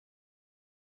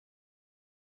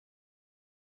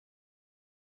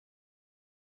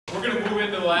we're going to move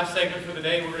into the last segment for the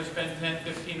day. We're going to spend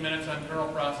 10-15 minutes on kernel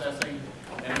processing.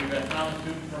 And we've got Tom and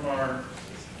Newton from our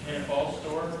Cannon Falls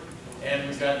store. And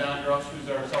we've got Don Gross, who's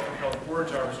our self-propelled forage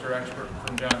harvester expert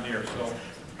from John Deere. So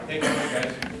take it away,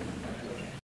 guys.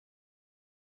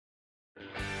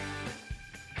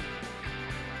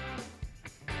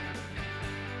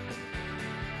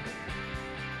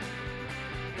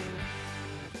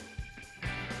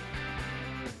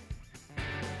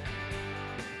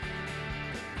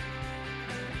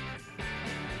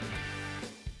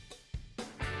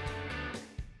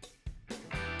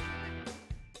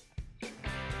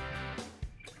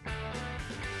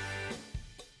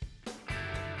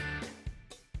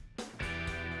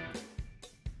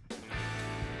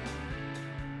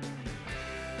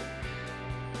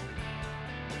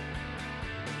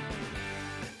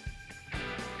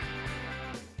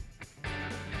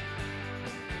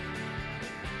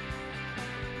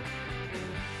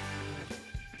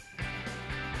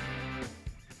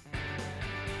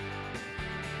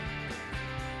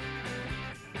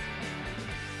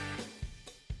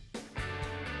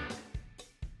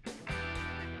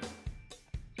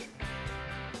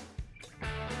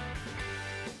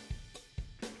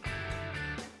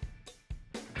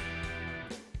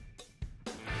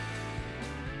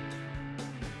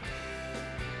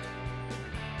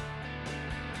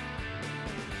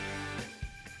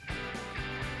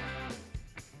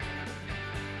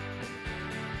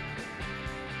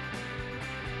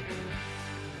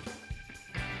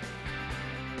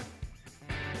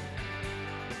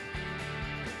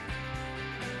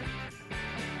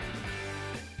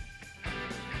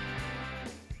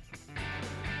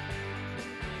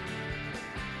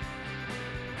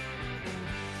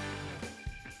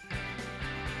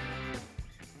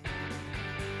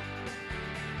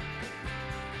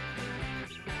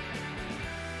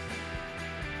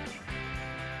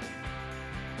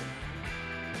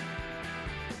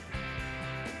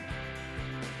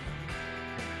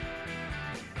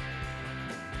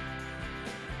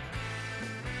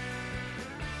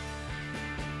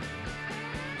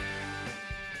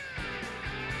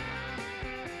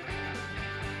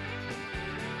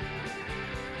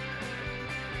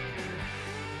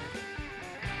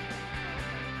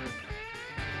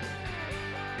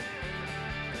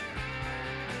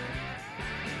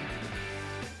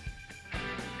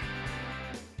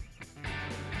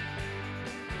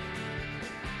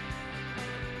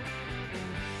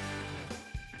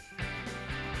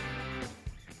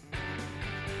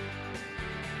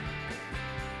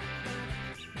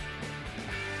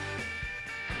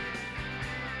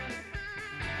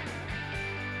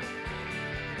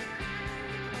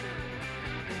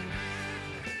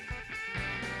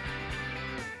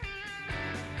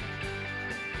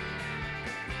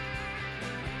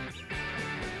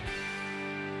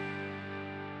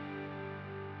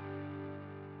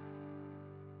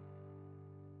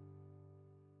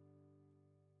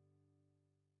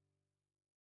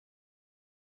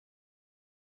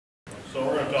 So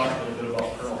we're going to talk a little bit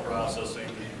about kernel processing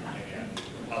and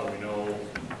how do we know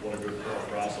what a good kernel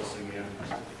processing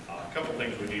is. A couple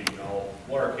things we need to know.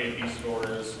 What our KP score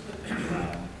is.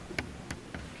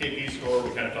 KP score,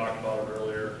 we kind of talked about it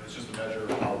earlier. It's just a measure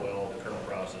of how well the kernel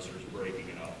processor is breaking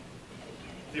it up.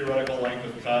 Theoretical length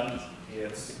of cut,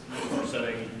 it's for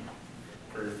setting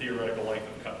for your theoretical length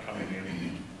of cut coming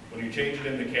in. When you change it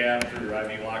in the cab through your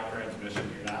IV lock transmission,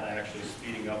 you're not actually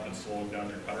speeding up and slowing down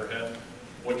your cutter head.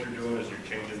 What you're doing is you're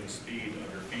changing the speed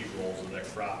of your feed rolls of that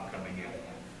crop coming in.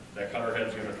 That cutter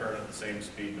head's going to turn at the same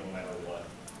speed no matter what.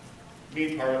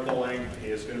 Mean particle length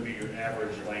is going to be your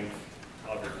average length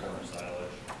of your corn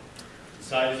silage. The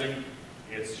sizing,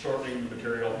 it's shortening the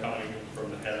material coming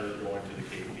from the header going to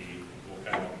the KP. We'll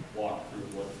kind of walk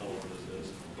through what some of this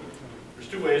is. There's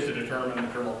two ways to determine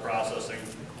the kernel processing.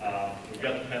 We've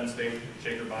got the Penn State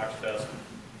shaker box test.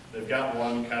 They've got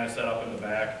one kind of set up in the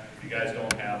back. If you guys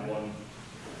don't have one,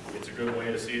 it's a good way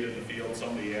to see it in the field.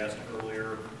 Somebody asked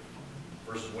earlier,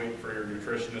 versus waiting for your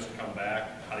nutritionist to come back,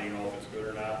 how do you know if it's good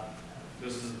or not?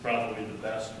 This is probably the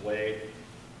best way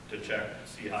to check,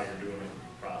 see how you're doing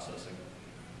with processing.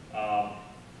 The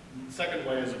second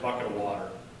way is a bucket of water.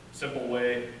 Simple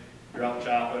way, you're out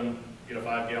chopping, get a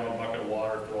 5-gallon bucket of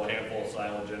water, throw a handful of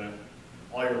silage in it.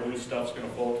 All your loose stuff's going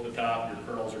to float to the top, your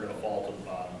kernels are going to fall to the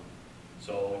bottom.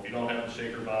 So if you don't have a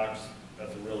shaker box,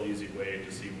 that's a real easy way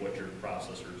to see what your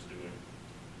processor is doing.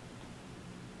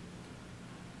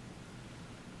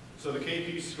 So the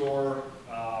KP score,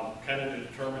 kind of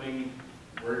determining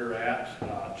where you're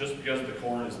at. Just because the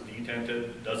corn is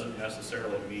detented doesn't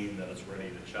necessarily mean that it's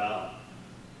ready to chop.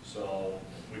 So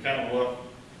we kind of look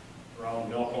around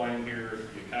milk line here.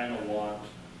 You kind of want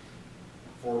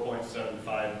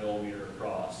 4.75 millimeter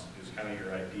across is kind of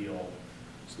your ideal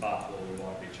spot where we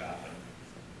want to be chopping.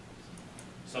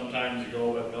 Sometimes you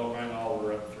go at milk right now,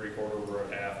 we're at 3/4, we're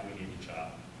at half, we need to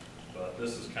chop. But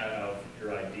this is kind of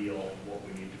your ideal, what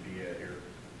we need to be at here.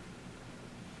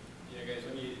 Yeah, guys,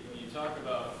 when you talk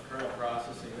about kernel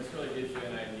processing, this really gives you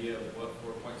an idea of what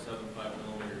 4.75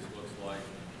 millimeters looks like.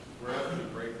 We're having to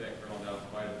break that kernel down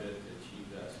quite a bit to achieve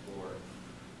that score.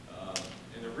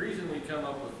 And the reason we come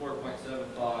up with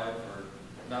 4.75, or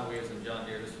not we as in John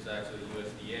Deere, this was actually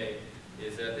USDA,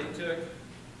 is that they took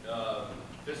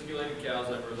fisculated cows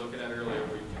like we were looking at earlier,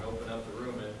 where you can open up the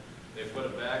rumen. They put a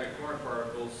bag of corn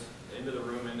particles into the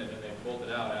rumen, and then they pulled it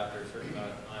out after a certain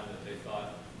amount of time that they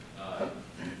thought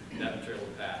that material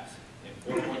would pass. And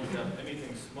 4.7,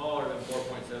 anything smaller than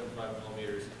 4.75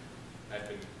 millimeters had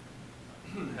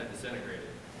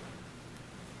disintegrated.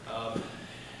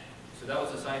 So that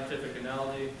was a scientific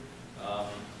analogy.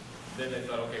 Then they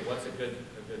thought, okay, what's a good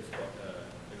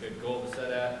goal to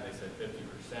set at? And they said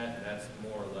 50%, and that's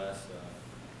more or less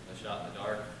a shot in the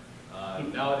dark.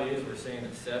 Nowadays, we're saying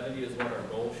that 70 is what our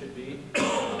goal should be,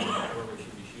 what we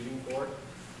should be shooting for.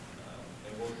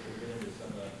 And we'll get into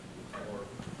some more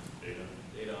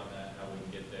data on that, how we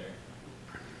can get there.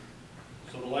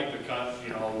 So the length of cut, we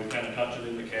kind of touch it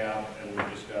in the cab, and we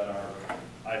just got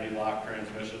our IV lock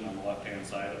transmission on the left-hand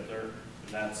side up there, and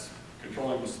that's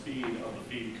controlling the speed of the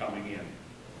feed coming in.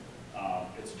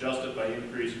 It's adjusted by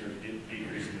increasing or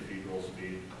decreasing the feed roll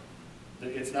speed.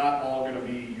 It's not all going to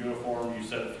be uniform. You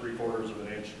set it 3/4 of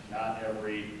an inch. Not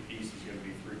every piece is going to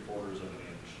be 3/4 of an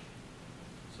inch.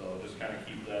 So just kind of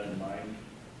keep that in mind.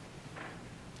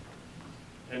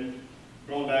 And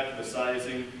going back to the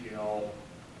sizing,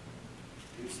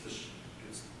 it's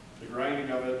the grinding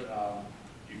of it.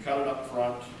 You cut it up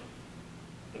front.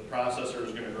 The processor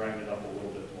is going to grind it up a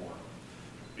little bit more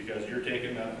because you're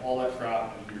taking all that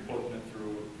crop and you're putting it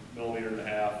through 1.5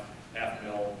 mm, half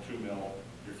mil, 2 mil.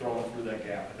 You're throwing through that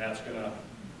gap, and that's going to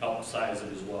help size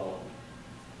it as well.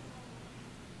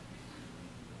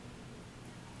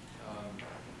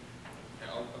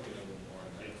 I'll get a little more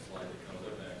on that slide that comes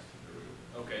up next.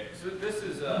 Okay, so this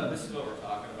is what we're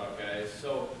talking about, guys.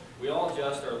 So we all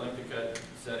adjust our length of cut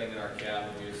setting in our cab,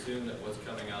 and we assume that what's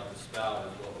coming out the spout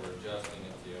is what we're adjusting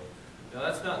it to. Now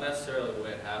that's not necessarily the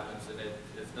way it happens, and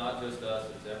it's not just us,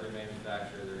 it's every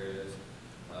manufacturer there is.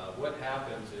 What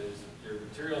happens is your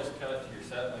material is cut to your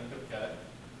set length of cut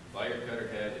by your cutter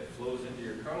head. It flows into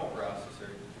your kernel processor.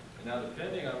 And now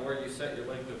depending on where you set your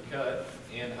length of cut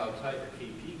and how tight your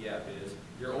KP gap is,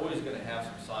 you're always going to have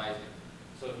some sizing.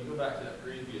 So if you go back to that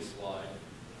previous slide,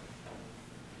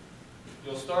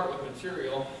 you'll start with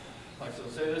material. Like, so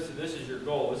say this is your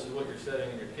goal, this is what you're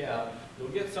setting in your cab. You'll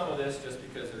get some of this just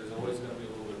because there's always going to be a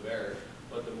little bit of error.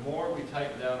 But the more we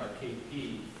tighten down our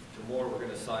KP, the more we're going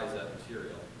to size that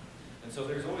material. And so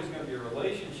there's always going to be a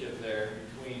relationship there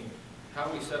between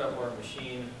how we set up our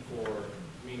machine for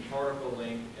mean particle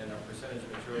length and our percentage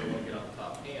of material we want to get on the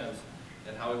top hands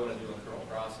and how we want to do in kernel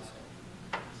processing.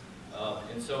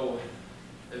 And so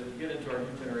as we get into our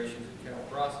new generations of kernel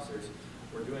processors,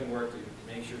 we're doing work to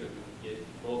make sure that we can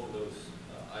get both of those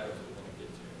items that we want to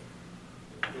get to.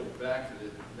 If we go back to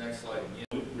the next slide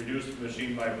again. Reduced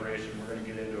machine vibration, we're going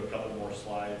to get into a couple more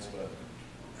slides, but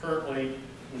currently,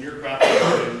 when you're cropping,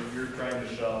 you're trying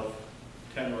to shove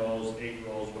 10 rows, 8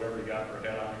 rows, whatever you got per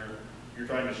head on here. You're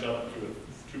trying to shove it through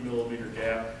a 2 millimeter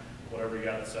gap, whatever you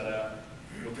got it set at.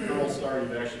 With the Kernel Star,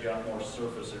 you've actually got more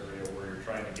surface area where you're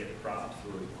trying to get it cropped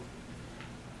through.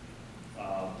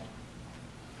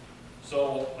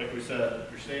 So, like we said,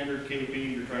 your standard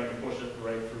KP, you're trying to push it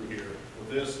right through here. With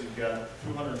this, you've got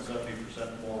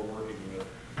 270% more working with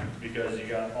because you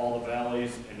got all the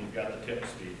valleys and you've got the tip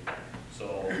speed.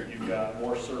 So you've got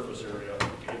more surface area to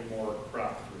get more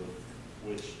crop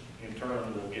through, which in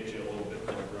turn will get you a little bit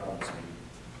more ground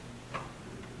speed.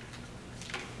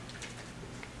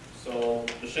 So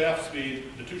the shaft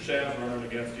speed, the two shafts running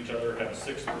against each other have a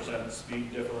 6%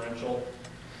 speed differential.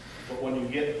 But when you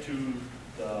get to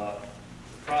the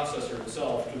processor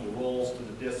itself, to the rolls, to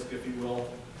the disc, if you will,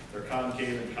 they're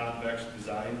concave and convex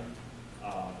design.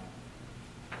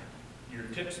 Your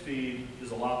tip speed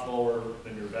is a lot lower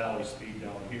than your valley speed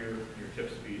down here, and your tip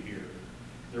speed here.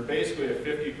 They're basically a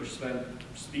 50%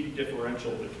 speed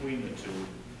differential between the two.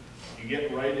 You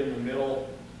get right in the middle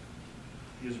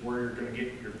is where you're going to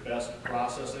get your best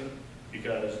processing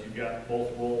because you've got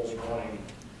both rolls running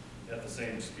at the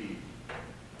same speed.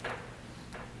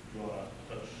 You want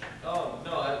to touch? Oh,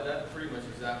 no, that pretty much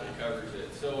exactly covers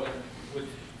it. So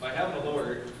by having a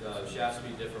lower shaft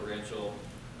speed differential,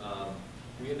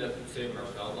 we end up saving our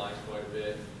belt lines quite a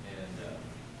bit, and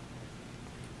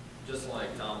just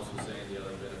like Thomas was saying, the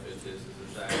other benefits is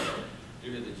the fact that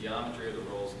due to the geometry of the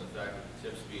rolls and the fact that the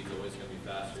tip speed is always going to be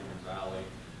faster in your valley.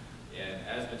 And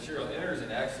as material enters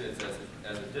and exits,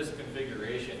 as a disk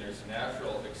configuration, there's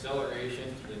natural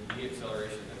acceleration, then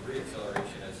deceleration, then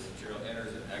reacceleration as the material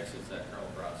enters and exits that kernel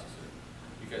processor,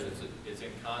 because it's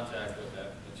in contact with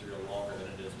that material longer than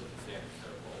it is with the standard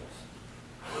set of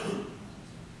rolls.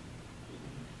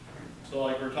 So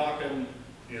like we're talking,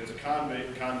 it's a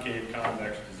concave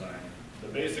convex design. The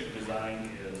basic design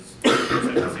is,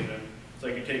 it's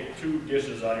like you take two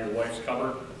dishes out of your wife's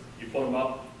cupboard, you put them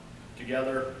up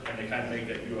together, and they kind of make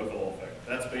that UFO effect.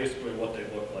 That's basically what they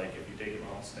look like if you take them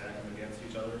out and stack them against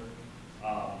each other.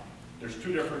 There's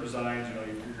two different designs. You know,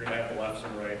 you're going to have the lefts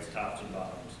and rights, tops and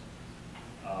bottoms.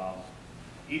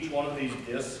 Each one of these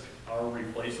discs are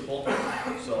replaceable.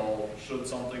 So should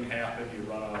something happen, you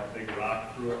run a big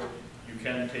rock through it, you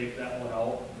can take that one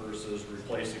out versus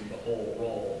replacing the whole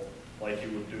roll like you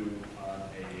would do on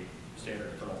a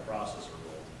standard kernel processor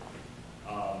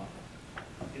roll.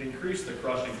 It increased the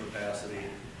crushing capacity.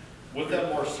 With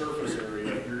that more surface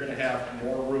area, you're going to have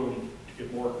more room to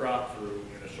get more crop through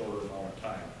in a shorter amount of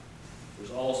time.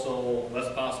 There's also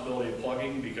less possibility of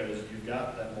plugging because you've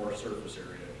got that more surface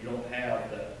area. You don't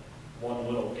have that one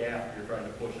little gap you're trying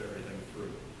to push everything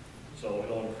through. So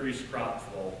it'll increase crop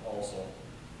flow also.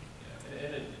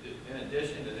 Yeah. In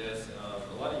addition to this,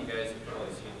 a lot of you guys have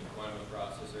probably seen the Klima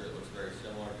processor. It looks very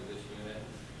similar to this unit.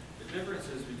 The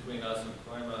differences between us and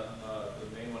Klima, the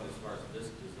main one as far as this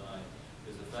design,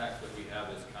 is the fact that we have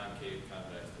this concave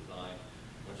convex design.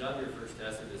 When John Deere first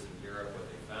tested this in Europe, what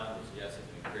they found was, yes, it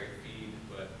can create feed,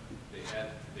 but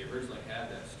they originally had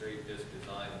that straight disc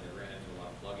design and they ran into a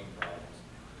lot of plugging problems.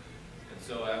 And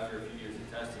so after a few years of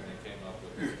testing, they came up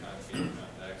with this concave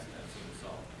convex, and that seemed to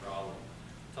solve the problem.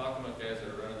 Talking about guys that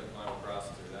are running the Klima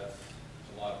processor, that's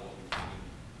a lot of what we've seen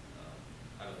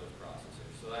out of those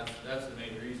processors. So that's the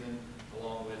main reason,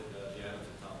 along with the items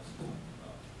that Thomas talked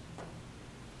about.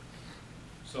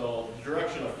 So the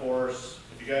direction of force,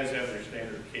 if you guys have your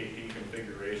standard KP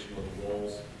configuration with the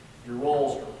rolls, your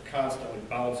rolls are constantly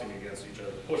bouncing against each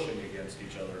other, pushing against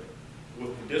each other.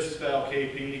 With the disc style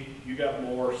KP, you got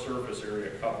more surface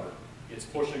area covered. It's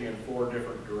pushing in 4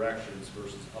 different directions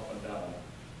versus up and down,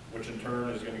 which in turn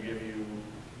is going to give you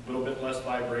a little bit less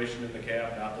vibration in the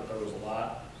cab, not that there was a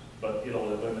lot, but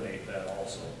it'll eliminate that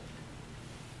also.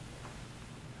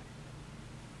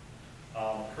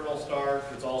 Kernel Star,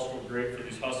 it's also great for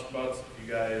these husk butts. If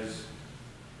you guys,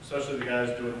 especially the guys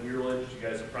doing wheelage, you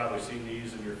guys have probably seen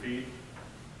these in your feed.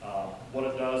 What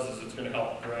it does is it's going to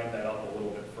help grind that up a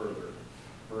little bit further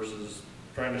versus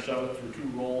trying to shove it through 2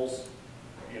 rolls.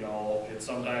 You know, it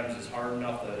sometimes is hard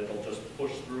enough that it'll just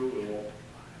push through, it won't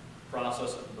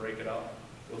process it and break it up.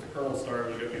 With the Kernel Star,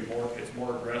 there's going to be more, it's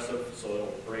more aggressive, so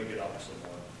it'll break it up some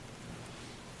more.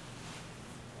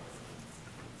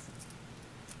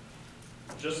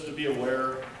 Just to be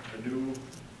aware, the new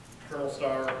Kernel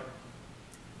Star,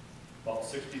 about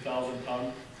 60,000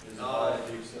 ton is about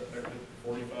the expected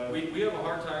 45. We have a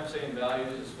hard time saying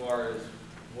values as far as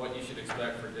what you should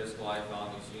expect for disc life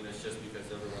on these units, just because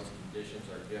everyone's conditions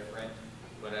are different.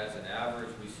 But as an average,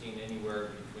 we've seen anywhere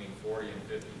between 40 and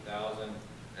 50,000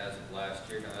 as of last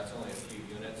year. Now that's only a few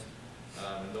units,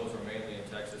 and those are mainly in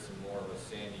Texas and more of a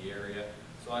sandy area.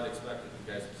 So I'd expect that you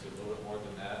guys to see a little bit more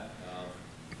than that.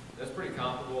 That's pretty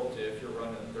comparable to if you're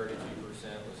running 32%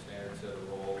 with standard set of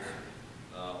rolls,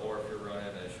 or if you're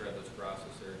running a shredless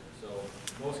processor. So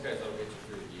most guys will get you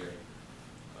through the year.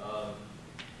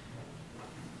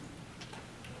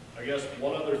 I guess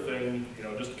one other thing, you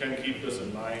know, just to kind of keep this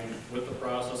in mind, with the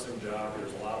processing job,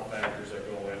 there's a lot of factors that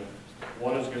go in.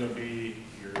 One is going to be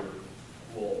your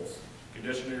rolls,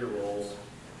 condition of your rolls.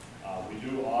 We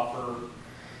do offer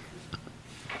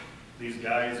these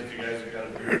guys, if you guys have got a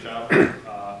beer chop,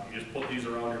 you just put these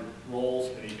around your rolls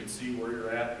and you can see where you're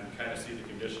at and kind of see the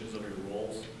conditions of your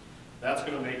rolls. That's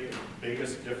going to make the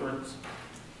biggest difference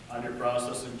on your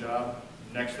processing job.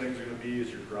 Next thing's going to be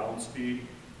is your ground speed.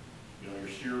 You know, your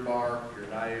shear bar, your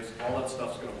knives, all that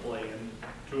stuff's going to play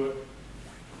into it.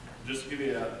 Just to give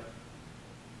you a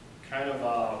kind of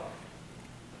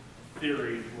a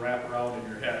theory to wrap around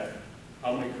in your head,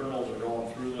 how many kernels are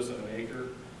going through this in an acre.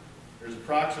 There's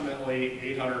approximately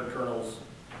 800 kernels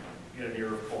in an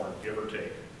ear of corn, give or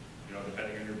take. You know,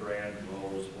 depending on your brand,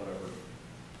 Lowe's, whatever.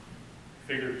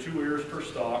 Figure 2 ears per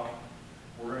stalk.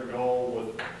 We're going to go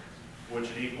with, which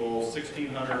equals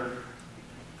 1,600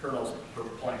 kernels per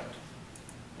plant.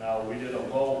 Now, we did a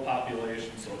low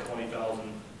population, so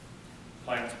 20,000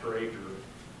 plants per acre.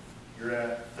 You're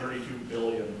at 32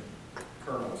 billion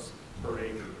kernels per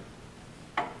acre.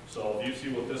 So if you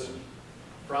see what this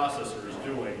processor is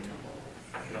doing,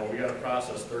 you know, we gotta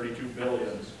process 32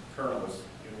 billion kernels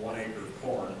in 1 acre of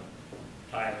corn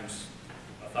times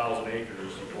 1,000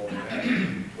 acres, you go back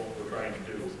what we're trying to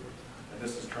do. And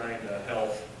this is trying to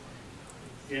help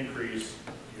increase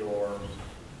your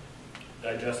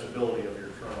digestibility of your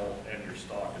kernel and your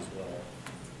stalk as well.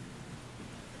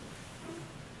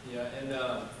 Yeah, and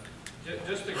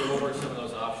just to go over some of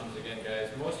those options again, guys,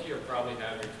 most of you probably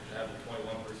have the 21%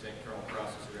 kernel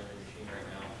processor in your machine right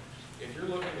now. If you're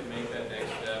looking to make that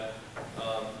next step,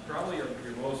 probably your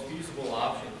most feasible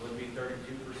option would be 32%.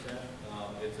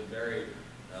 It's a very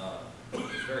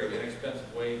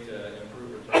inexpensive way to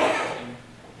improve your processing.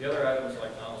 The other items,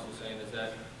 like Thomas was saying, is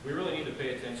that we really need to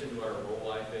pay attention to what our roll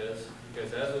life is,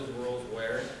 because as those rolls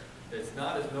wear, it's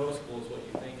not as noticeable as what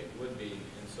you think it would be.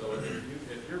 And so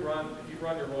if you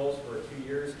run your rolls for 2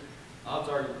 years, odds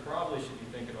are you probably should be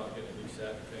thinking about getting a new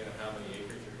set, depending on how many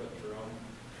acres you're putting through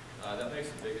them. That makes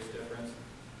the biggest difference.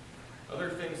 Other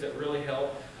things that really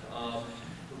help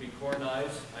would be corn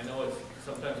knives. I know it's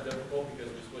sometimes difficult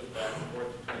because we switch back and forth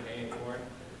between hay and corn,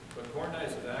 but corn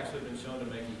knives have actually been shown to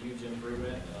make a huge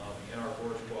improvement in our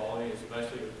forage quality,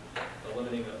 especially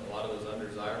eliminating a lot of those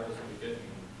undesirables that we get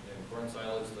in corn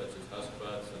silage, such as husk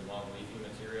butts and long leafy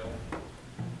material.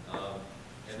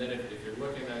 And then if you're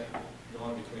looking at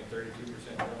going between 32%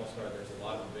 and kernel star, there's a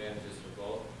lot of advantages for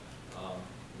both.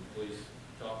 Please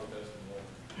talk with us and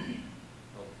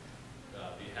we'll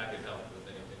be happy to help with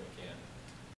anything